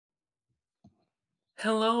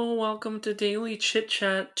Hello, welcome to Daily Chit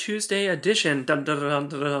Chat Tuesday edition. Dun, dun, dun,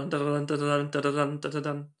 dun, dun, dun, dun, dun, dun, dun, dun, dun,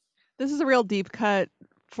 dun. This is a real deep cut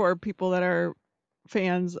for people that are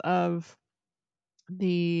fans of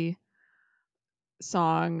the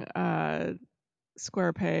song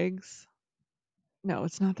Square Pegs. No,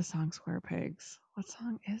 it's not the song Square Pegs. What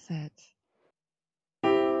song is it?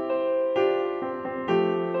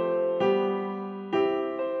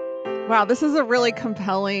 Wow, this is a really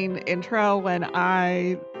compelling intro when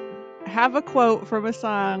I have a quote from a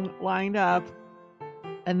song lined up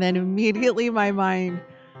and then immediately my mind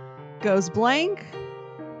goes blank.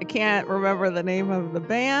 I can't remember the name of the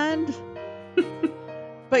band.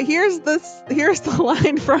 But here's the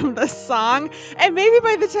line from the song, and maybe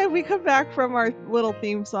by the time we come back from our little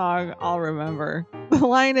theme song, I'll remember. The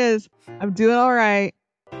line is, "I'm doing all right.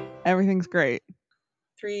 Everything's great."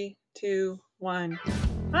 3, 2, 1.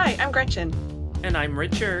 Hi, I'm Gretchen. And I'm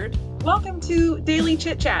Richard. Welcome to Daily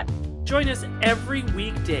Chit Chat. Join us every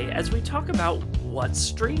weekday as we talk about what's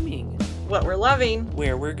streaming, What we're loving,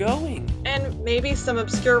 where we're going, and maybe some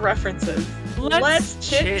obscure references. Let's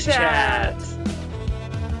chit chat.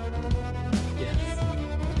 Yes.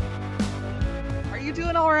 Are you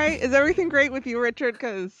doing all right? Is everything great with you, Richard?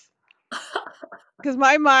 Because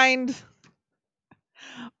my mind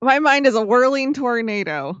is a whirling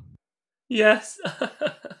tornado. Yes.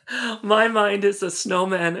 My mind is a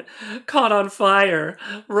snowman caught on fire,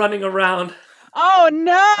 running around. Oh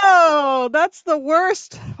no! That's the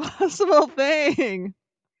worst possible thing.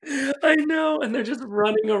 I know, and they're just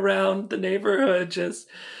running around the neighborhood, just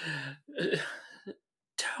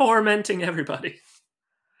tormenting everybody.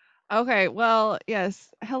 Okay, well, yes.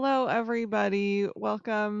 Hello, everybody.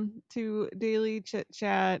 Welcome to Daily Chit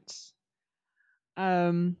Chat.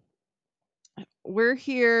 We're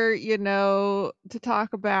here, to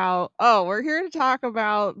talk about. Oh, we're here to talk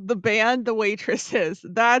about the band, The Waitresses.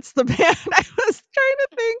 That's the band I was trying to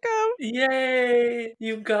think of. Yay!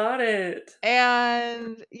 You got it.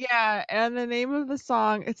 And yeah, and the name of the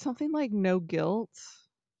song, it's something like No Guilt.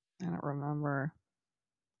 I don't remember.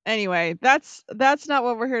 Anyway, that's not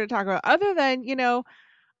what we're here to talk about. Other than,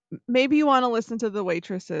 maybe you want to listen to The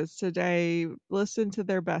Waitresses today, listen to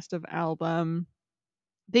their best of album.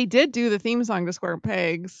 They did do the theme song to Square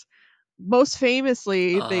Pegs. Most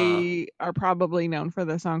famously, they are probably known for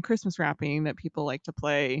the song Christmas Wrapping that people like to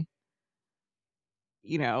play,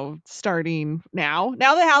 starting now.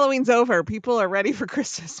 Now that Halloween's over, people are ready for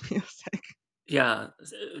Christmas music. Yeah,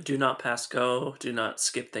 do not pass go, do not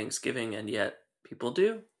skip Thanksgiving, and yet people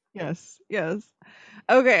do. Yes.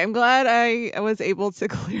 Okay, I'm glad I was able to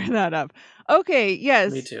clear that up. Okay,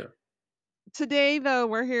 yes. Me too. Today, though,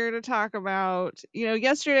 we're here to talk about,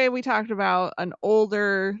 yesterday we talked about an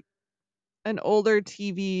older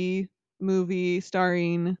TV movie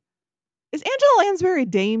starring. Is Angela Lansbury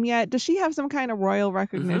dame yet? Does she have some kind of royal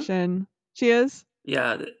recognition? She is?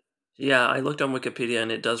 Yeah, I looked on Wikipedia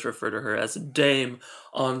and it does refer to her as Dame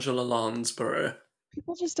Angela Lansbury.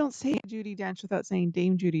 People just don't say Judi Dench without saying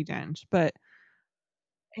Dame Judi Dench, but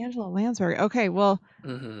Angela Lansbury. Okay, well,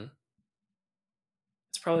 It's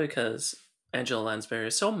probably because Angela Lansbury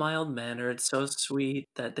is so mild-mannered, so sweet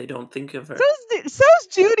that they don't think of her. so's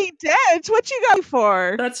Judi Dench. What you got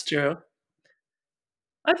for? That's true.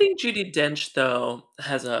 I think Judi Dench, though,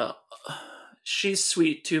 has she's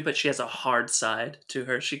sweet too, but she has a hard side to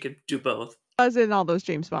her. She could do both. Was in all those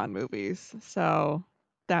James Bond movies, so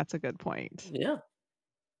that's a good point. Yeah.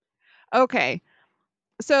 Okay.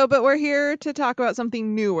 So, but we're here to talk about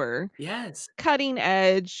something newer. Yes. Cutting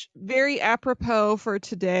edge, very apropos for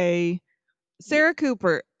today. Sarah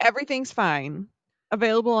Cooper, Everything's Fine,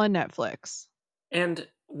 available on Netflix. And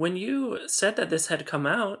when you said that this had come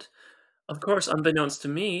out, of course, unbeknownst to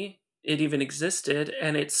me, it even existed,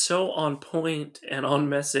 and it's so on point and on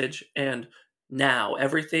message and now.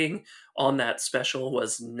 Everything on that special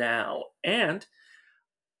was now. And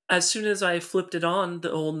as soon as I flipped it on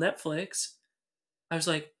the old Netflix, I was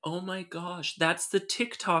like, oh my gosh, that's the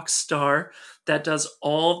TikTok star that does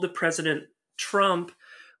all the President Trump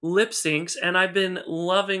lip syncs. And I've been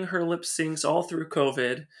loving her lip syncs all through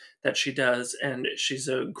COVID that she does. And she's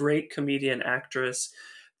a great comedian actress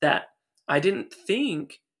that I didn't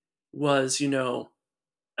think was,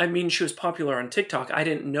 I mean, she was popular on TikTok. I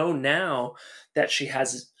didn't know now that she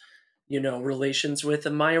has, relations with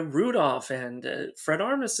Maya Rudolph and Fred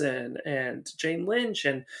Armisen and Jane Lynch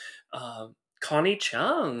and Connie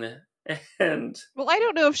Chung. And well, I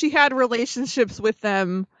don't know if she had relationships with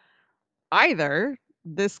them either.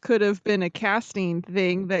 This could have been a casting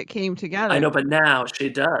thing that came together. I know, but now she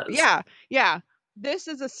does. Yeah. This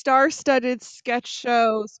is a star-studded sketch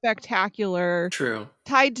show spectacular True.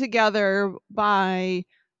 tied together by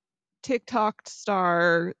TikTok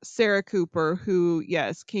star Sarah Cooper, who,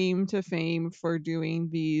 yes, came to fame for doing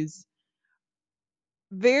these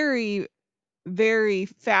very, very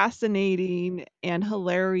fascinating and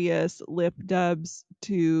hilarious lip dubs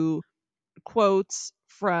to quotes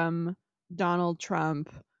from Donald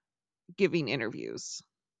Trump giving interviews.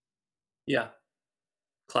 Yeah.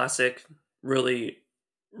 Classic. Really,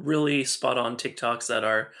 really spot on TikToks that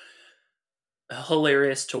are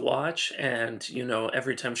hilarious to watch. And,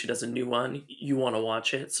 every time she does a new one, you want to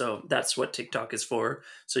watch it. So that's what TikTok is for.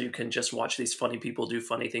 So you can just watch these funny people do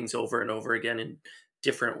funny things over and over again in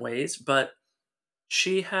different ways. But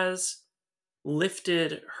she has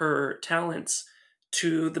lifted her talents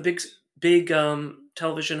to the big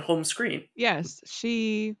television home screen. Yes,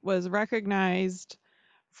 she was recognized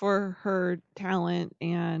for her talent,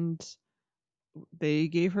 and they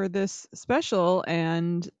gave her this special,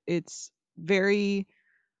 and it's very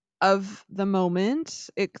of the moment.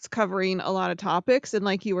 It's covering a lot of topics, and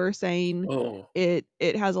like you were saying, Oh. it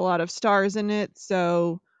has a lot of stars in it.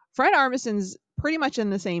 So Fred Armisen's pretty much in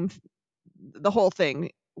the whole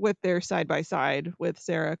thing with their side by side with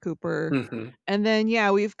Sarah Cooper. Hmm. And then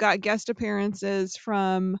yeah, we've got guest appearances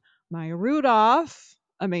from Maya Rudolph,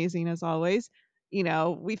 amazing as always.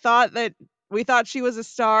 We thought she was a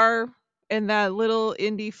star in that little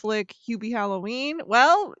indie flick Hubie Halloween.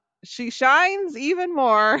 Well, she shines even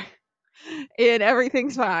more in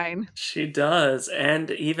Everything's Fine. She does, and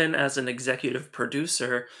even as an executive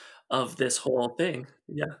producer of this whole thing.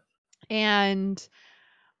 Yeah, And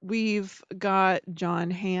we've got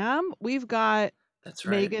John Hamm, we've got that's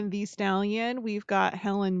right. Megan Thee Stallion, we've got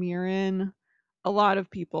Helen Mirren, a lot of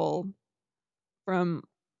people from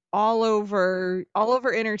all over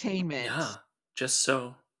entertainment, Yeah, just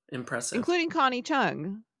so impressive. including Connie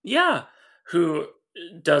Chung. Yeah, who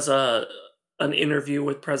does an interview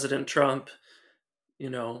with President Trump, you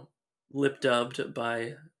know, lip dubbed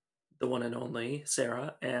by the one and only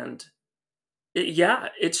Sarah, and yeah,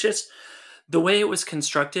 it's just the way it was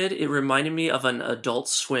constructed, it reminded me of an Adult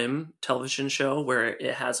Swim television show where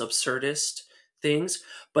it has absurdist things,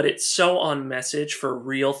 but it's so on message for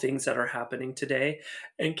real things that are happening today.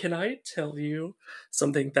 And can I tell you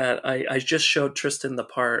something that I just showed Tristan the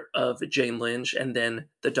part of Jane Lynch and then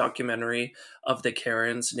the documentary of the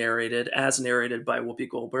Karens narrated by Whoopi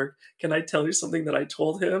Goldberg? Can I tell you something that I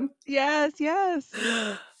told him? Yes, yes.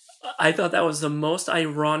 I thought that was the most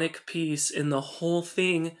ironic piece in the whole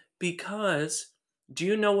thing because do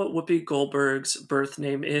you know what Whoopi Goldberg's birth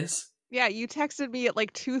name is? Yeah, you texted me at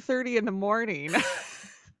like 2:30 in the morning.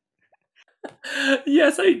 That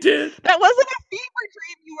Yes, I did. wasn't a fever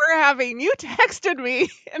dream you were having. You texted me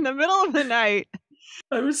in the middle of the night.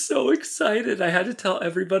 I was so excited. I had to tell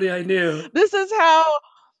everybody I knew. This is how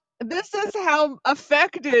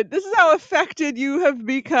affected you have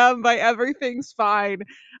become by Everything's Fine.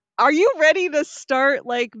 Are you ready to start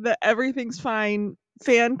like the Everything's Fine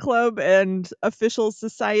fan club and official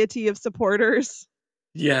society of supporters?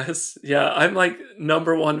 Yes, yeah, I'm like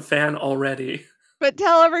number one fan already. But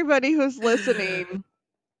tell everybody who's listening,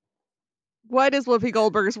 what is Whoopi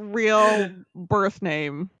Goldberg's real birth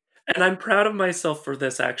name? And I'm proud of myself for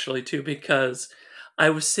this actually too, because I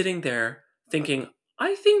was sitting there thinking,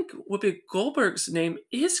 I think Whoopi Goldberg's name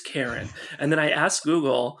is Karen. And then I asked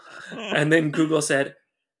Google, and then Google said,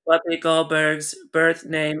 Whoopi Goldberg's birth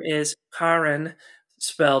name is Karen,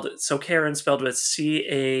 Karen spelled with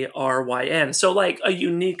Caryn. So like a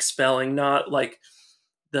unique spelling, not like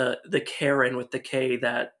the Karen with the K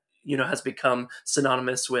that has become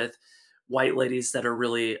synonymous with white ladies that are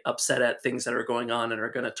really upset at things that are going on and are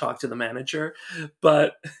going to talk to the manager.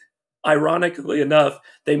 But ironically enough,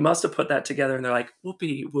 they must have put that together and they're like,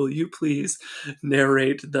 Whoopi, will you please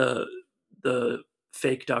narrate the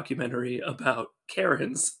fake documentary about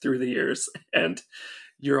Karens through the years? And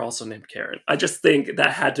you're also named Karen. I just think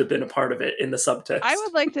that had to have been a part of it in the subtext. I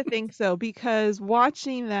would like to think so, because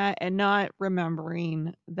watching that and not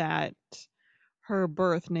remembering that her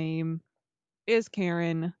birth name is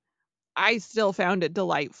Karen, I still found it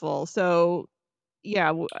delightful. So,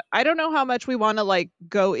 yeah, I don't know how much we want to like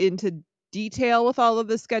go into detail with all of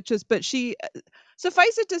the sketches, but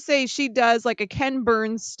suffice it to say, she does like a Ken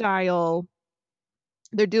Burns style.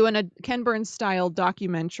 They're doing a Ken Burns style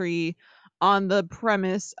documentary on the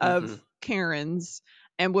premise Hmm. of Karen's,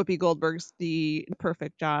 and Whoopi Goldberg's the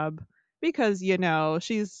perfect job because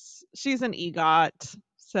she's an EGOT.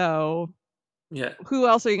 So Yeah. who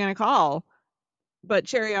else are you gonna call? But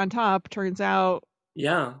cherry on top, turns out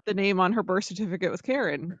Yeah. the name on her birth certificate was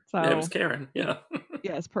Karen. It was So Karen. Yeah.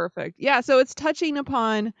 Yes, perfect. Yeah, so it's touching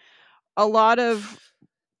upon a lot of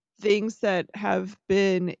things that have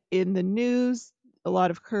been in the news, a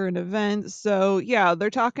lot of current events. So, yeah, they're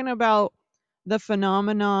talking about the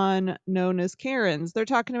phenomenon known as Karens. They're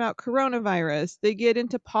talking about coronavirus. They get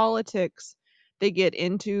into politics. They get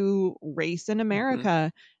into race in Hmm.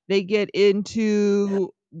 America. They get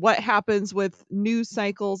into what happens with news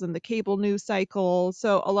cycles and the cable news cycle.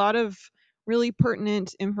 So, a lot of really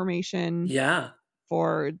pertinent information Yeah.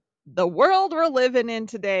 for the world we're living in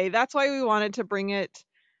today. That's why we wanted to bring it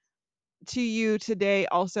to you today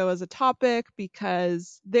also as a topic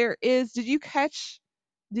because there is did you catch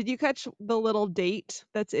the little date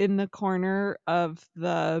that's in the corner of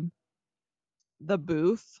the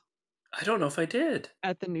booth I don't know if I did.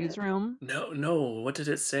 at the newsroom? No, no. What did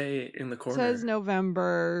it say in the It says corner?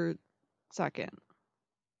 November 2nd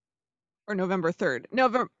or November 3rd.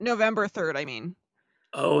 November 3rd, I mean.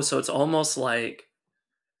 Oh, so it's almost like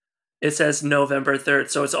it says November 3rd.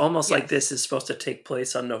 So it's almost like this Yes. is supposed to take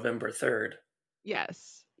place on November 3rd.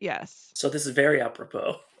 Yes. Yes. So this is very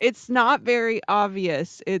apropos. It's not very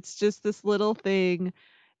obvious. It's just this little thing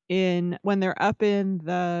in when they're up in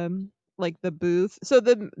the like the booth. So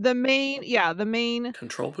the main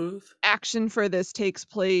Control booth? action for this takes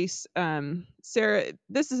place Sarah,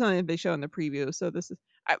 this is something they show in the preview. So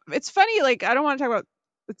it's funny, like I don't want to talk about,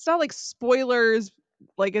 it's not like spoilers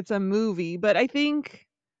like it's a movie, but I think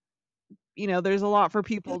there's a lot for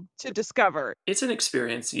people to discover. It's an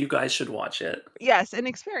experience. You guys should watch it. Yes, an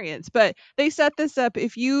experience, but they set this up.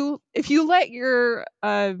 If you let your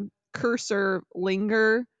cursor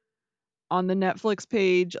linger on the Netflix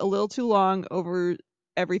page a little too long over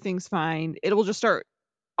everything's fine, it will just start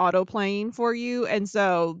auto playing for you. And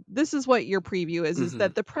so this is what your preview is Hmm.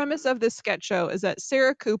 that the premise of this sketch show is that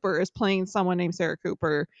Sarah Cooper is playing someone named Sarah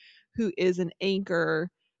Cooper who is an anchor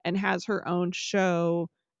and has her own show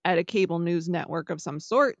at a cable news network of some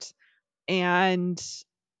sort. And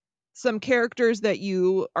some characters that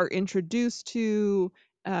you are introduced to,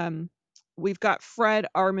 um, we've got Fred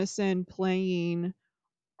Armisen playing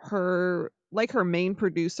her main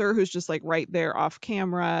producer who's just like right there off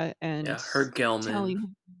camera and Yeah, Herb Gelman.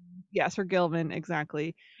 telling, yes, her Gilman,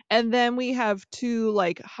 exactly. And then we have two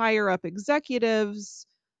like higher up executives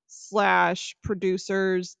slash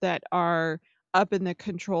producers that are up in the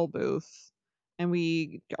control booth, and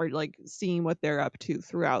we are like seeing what they're up to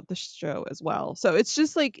throughout the show as well. So it's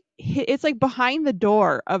just like it's like behind the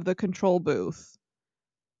door of the control booth.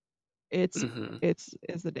 It's Hmm. it's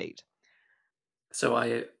is the date. So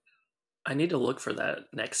I need to look for that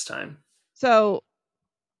next time. So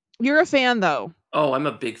you're a fan though. Oh, I'm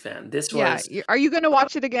a big fan. This Yeah. was Are you going to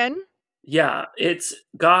watch it again? yeah, it's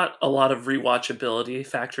got a lot of rewatchability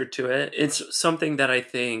factor to it. It's something that I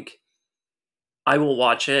think I will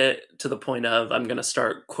watch it to the point of I'm gonna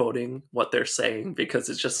start quoting what they're saying because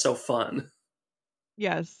it's just so fun.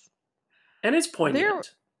 Yes. And it's There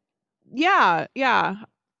poignant. Yeah, yeah.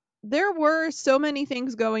 There were so many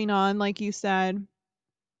things going on, like you said.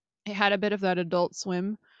 It had a bit of that Adult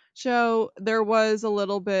Swim show. There was a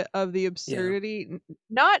little bit of the Yeah, absurdity,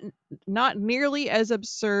 not nearly as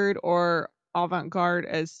absurd or avant-garde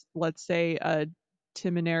as, let's say, a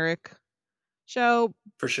Tim and Eric show,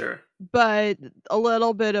 for sure. but a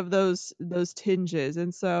little bit of those tinges.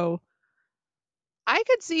 And so I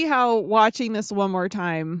could see how watching this one more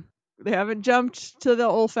time, they haven't jumped to the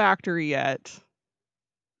olfactory yet.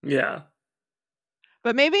 Yeah.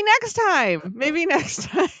 But maybe next time. Maybe next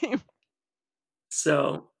time.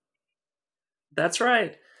 So that's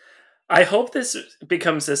right. I hope this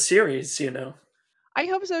becomes a series. I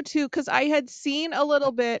hope so too, because I had seen a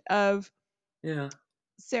little bit of Yeah,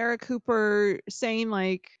 Sarah Cooper saying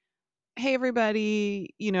like, "Hey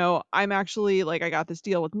everybody, I'm actually like I got this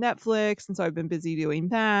deal with Netflix, and so I've been busy doing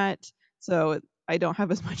that. So I don't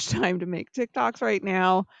have as much time to make TikToks right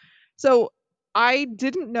now." So I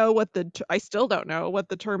didn't know I still don't know what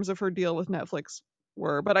the terms of her deal with Netflix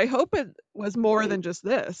were, but I hope it was more than just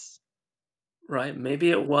this. right.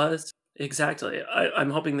 Maybe it was. Exactly. I'm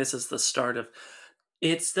hoping this is the start of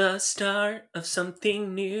it's the start of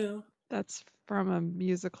something new. That's from a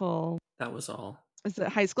musical. That was all. Is it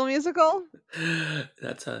High School Musical?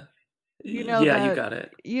 That's a You know yeah, you that got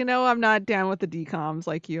it. I'm not down with the DComs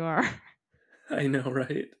like you are. I know,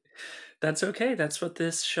 right? That's okay. That's what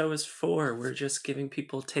this show is for. We're just giving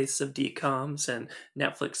people tastes of DComs and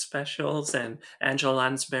Netflix specials and Angela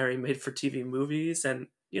Lansbury made for TV movies. And,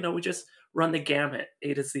 we just run the gamut,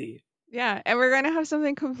 A to Z. Yeah, and we're going to have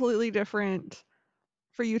something completely different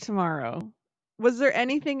for you tomorrow. Was there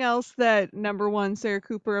anything else that number one Sarah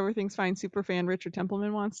Cooper Everything's Fine superfan Richard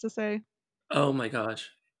Templeman wants to say? Oh my gosh.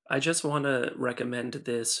 I just want to recommend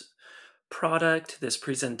this product, this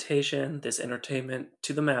presentation, this entertainment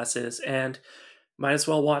to the masses, and might as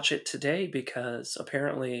well watch it today because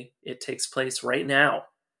apparently it takes place right now.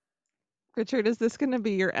 Richard, is this going to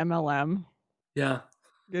be your MLM? Yeah,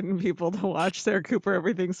 Getting people to watch Sarah Cooper,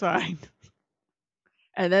 Everything's Fine.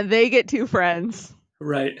 And then they get two friends.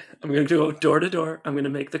 right. I'm going to go door to door. I'm going to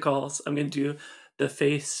make the calls. I'm going to do the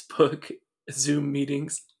Facebook Zoom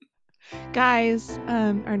meetings. Guys,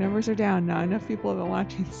 our numbers are down. Not enough people have been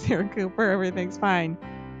watching Sarah Cooper, Everything's Fine.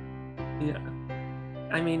 Yeah.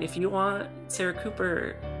 I mean, if you want Sarah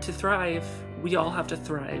Cooper to thrive, we all have to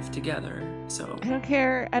thrive together. So I don't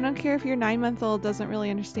care if your 9-month-old doesn't really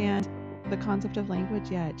understand the concept of language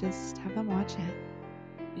yet. Just have them watch it.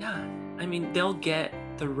 yeah, I mean, they'll get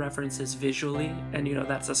the references visually, and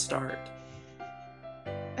that's a start.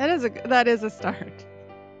 That is a start.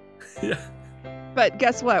 Yeah. But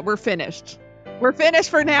guess what? We're finished. We're finished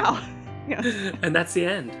for now. Yeah. And that's the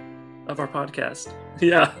end of our podcast.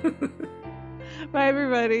 Yeah. Bye,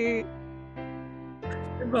 everybody.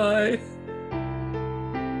 Bye.